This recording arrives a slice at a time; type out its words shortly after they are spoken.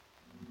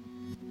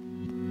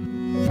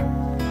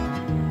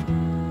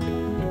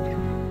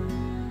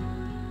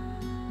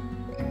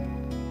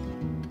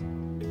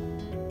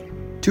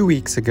2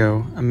 weeks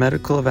ago, a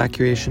medical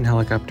evacuation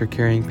helicopter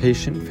carrying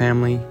patient,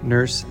 family,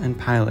 nurse, and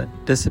pilot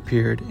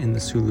disappeared in the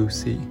Sulu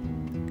Sea.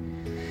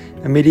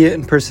 Immediate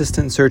and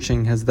persistent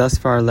searching has thus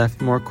far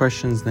left more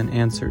questions than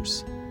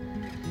answers.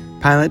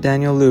 Pilot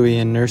Daniel Louie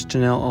and nurse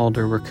Janelle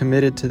Alder were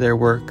committed to their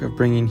work of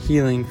bringing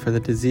healing for the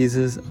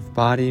diseases of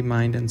body,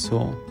 mind, and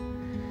soul.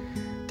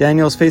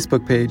 Daniel's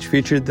Facebook page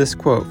featured this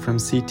quote from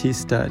C.T.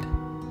 Studd: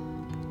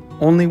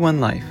 "Only one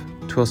life,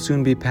 'twill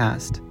soon be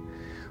past.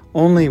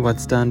 Only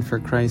what's done for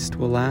Christ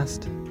will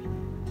last."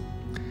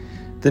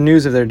 The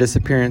news of their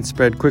disappearance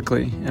spread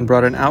quickly and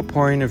brought an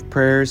outpouring of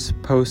prayers,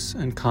 posts,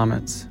 and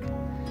comments.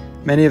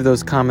 Many of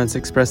those comments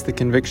expressed the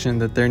conviction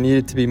that there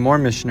needed to be more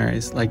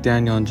missionaries like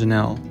Daniel and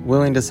Janelle,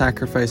 willing to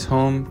sacrifice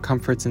home,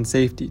 comforts, and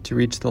safety to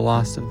reach the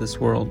lost of this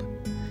world.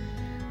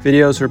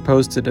 Videos were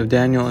posted of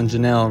Daniel and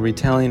Janelle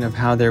retelling of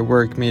how their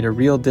work made a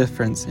real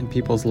difference in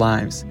people's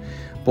lives,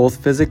 both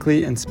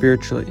physically and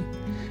spiritually.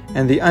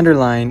 And the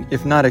underlying,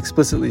 if not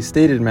explicitly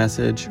stated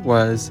message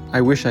was,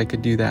 "I wish I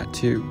could do that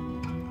too."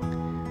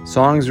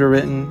 Songs were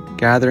written,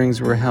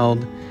 gatherings were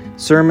held,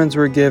 sermons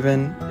were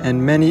given,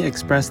 and many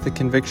expressed the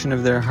conviction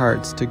of their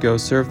hearts to go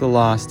serve the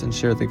lost and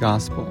share the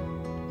gospel.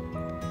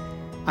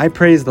 I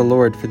praise the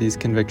Lord for these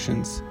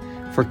convictions,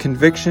 for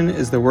conviction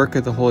is the work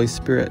of the Holy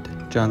Spirit,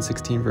 John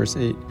 16 verse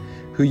 8,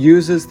 who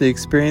uses the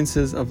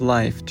experiences of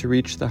life to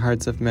reach the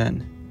hearts of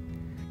men.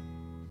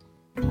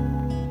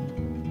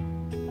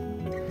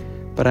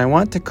 But I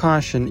want to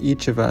caution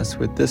each of us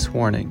with this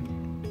warning.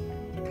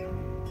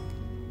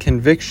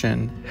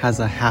 Conviction has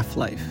a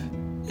half-life.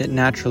 It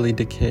naturally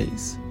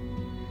decays.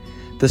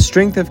 The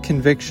strength of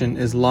conviction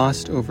is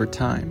lost over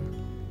time.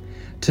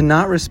 To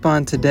not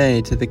respond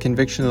today to the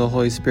conviction of the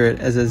Holy Spirit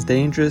is as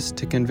dangerous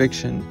to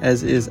conviction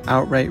as is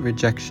outright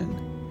rejection.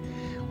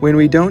 When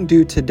we don't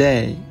do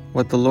today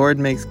what the Lord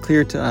makes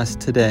clear to us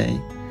today,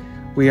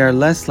 we are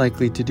less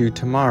likely to do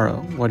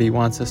tomorrow what He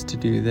wants us to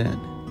do then.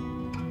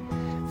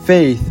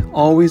 Faith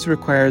always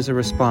requires a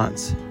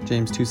response,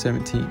 James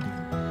 2:17.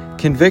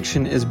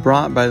 Conviction is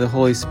brought by the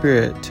Holy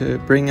Spirit to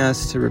bring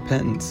us to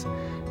repentance,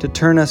 to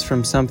turn us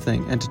from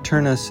something and to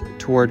turn us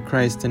toward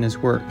Christ and His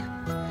work.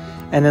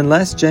 And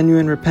unless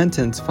genuine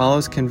repentance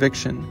follows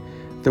conviction,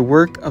 the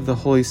work of the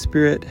Holy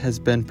Spirit has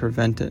been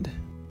prevented.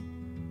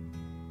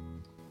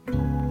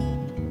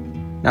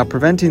 Now,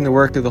 preventing the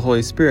work of the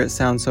Holy Spirit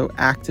sounds so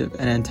active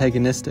and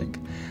antagonistic,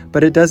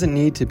 but it doesn't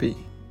need to be.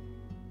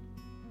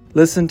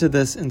 Listen to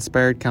this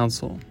inspired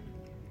counsel.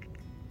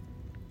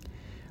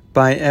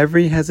 By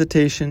every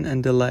hesitation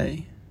and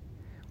delay,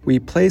 we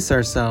place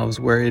ourselves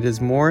where it is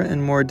more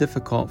and more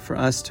difficult for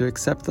us to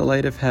accept the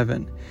light of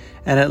heaven,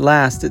 and at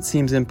last it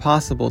seems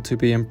impossible to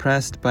be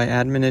impressed by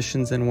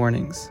admonitions and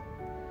warnings.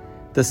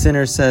 The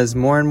sinner says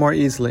more and more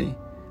easily,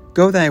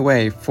 "Go thy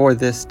way for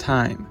this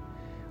time.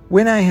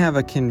 When I have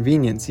a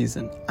convenient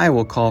season, I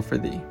will call for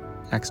thee."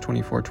 Acts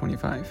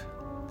 24:25.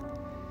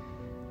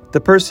 The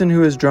person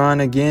who is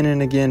drawn again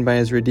and again by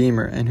his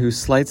Redeemer and who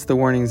slights the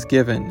warnings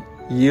given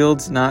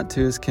yields not to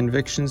his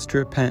convictions to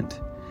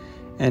repent,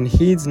 and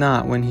heeds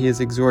not when he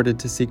is exhorted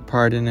to seek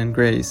pardon and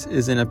grace,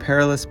 is in a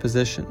perilous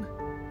position.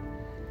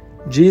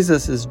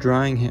 Jesus is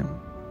drawing him.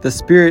 The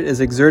Spirit is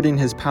exerting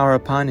His power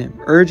upon him,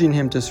 urging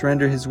him to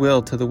surrender his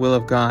will to the will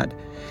of God.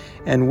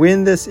 And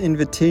when this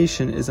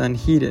invitation is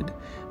unheeded,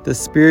 the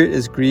Spirit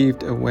is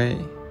grieved away.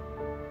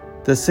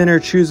 The sinner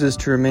chooses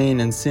to remain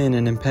in sin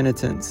and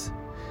impenitence,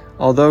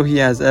 although he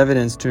has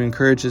evidence to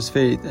encourage his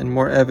faith, and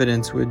more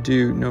evidence would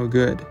do no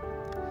good.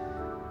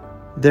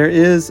 There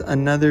is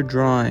another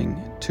drawing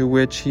to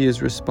which he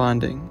is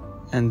responding,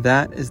 and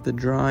that is the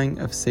drawing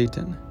of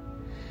Satan.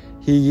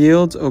 He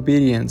yields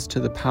obedience to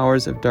the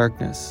powers of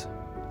darkness.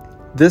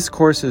 This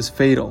course is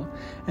fatal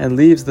and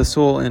leaves the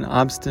soul in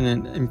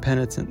obstinate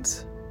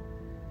impenitence.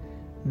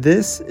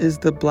 This is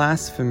the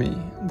blasphemy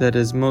that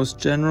is most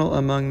general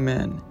among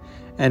men,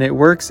 and it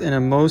works in a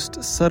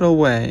most subtle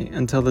way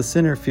until the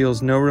sinner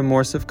feels no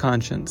remorse of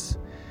conscience,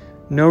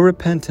 no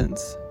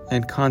repentance,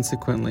 and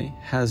consequently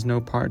has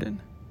no pardon.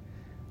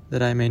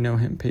 That I may know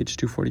Him, page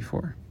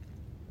 244.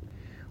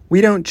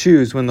 We don't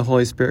choose when the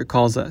Holy Spirit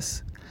calls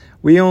us.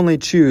 We only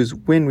choose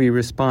when we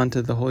respond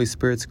to the Holy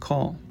Spirit's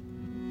call.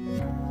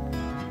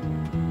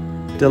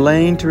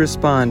 Delaying to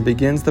respond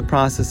begins the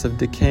process of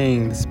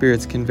decaying the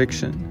Spirit's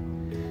conviction.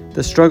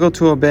 The struggle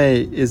to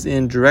obey is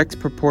in direct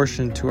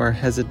proportion to our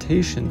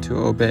hesitation to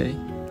obey.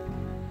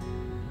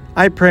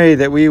 I pray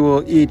that we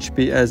will each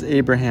be as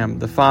Abraham,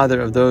 the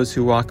father of those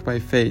who walk by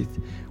faith,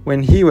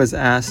 when he was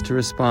asked to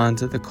respond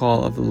to the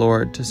call of the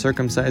Lord to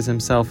circumcise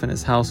himself and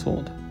his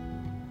household.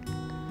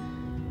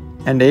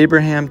 And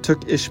Abraham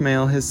took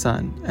Ishmael his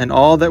son, and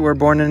all that were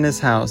born in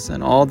his house,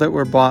 and all that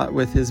were bought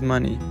with his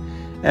money,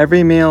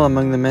 every male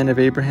among the men of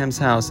Abraham's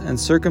house, and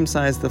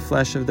circumcised the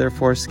flesh of their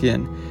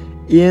foreskin,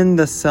 in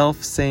the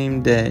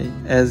selfsame day,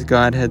 as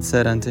God had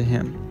said unto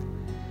him.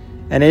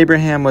 And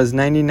Abraham was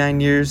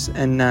 99 years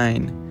and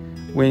 9,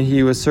 when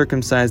he was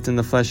circumcised in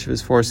the flesh of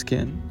his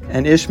foreskin.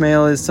 And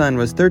Ishmael his son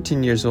was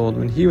 13 years old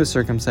when he was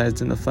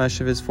circumcised in the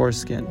flesh of his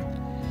foreskin.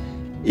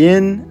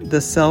 In the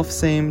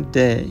selfsame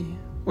day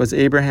was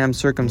Abraham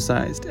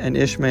circumcised, and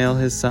Ishmael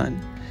his son,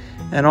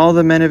 and all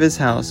the men of his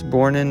house,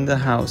 born in the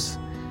house,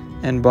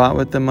 and bought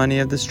with the money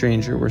of the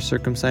stranger, were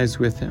circumcised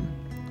with him.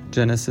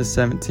 Genesis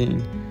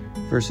 17,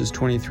 verses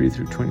 23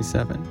 through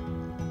 27.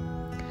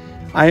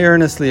 I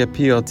earnestly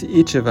appeal to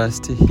each of us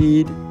to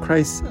heed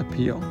Christ's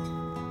appeal.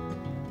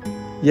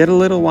 Yet a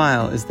little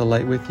while is the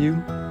light with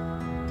you.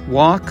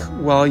 Walk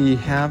while ye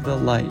have the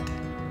light.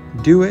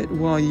 Do it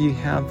while ye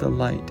have the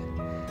light,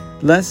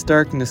 lest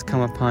darkness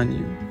come upon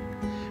you.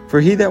 For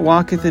he that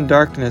walketh in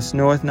darkness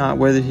knoweth not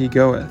whither he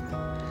goeth.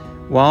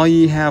 While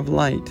ye have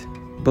light,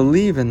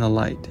 believe in the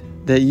light,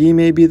 that ye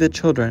may be the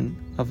children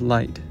of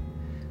light.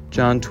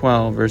 John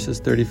 12, verses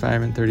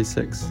 35 and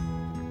 36.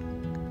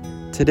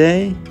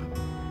 Today,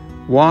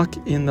 walk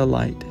in the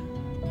light.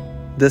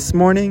 This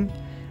morning,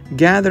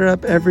 gather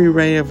up every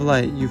ray of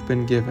light you've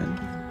been given.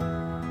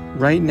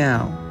 Right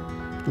now,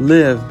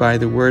 live by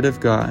the Word of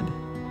God.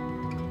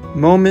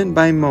 Moment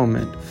by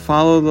moment,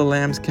 follow the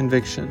Lamb's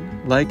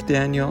conviction, like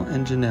Daniel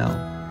and Janelle,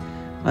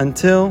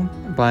 until,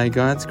 by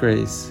God's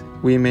grace,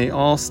 we may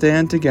all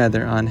stand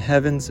together on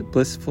heaven's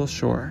blissful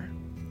shore.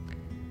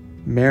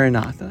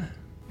 Maranatha.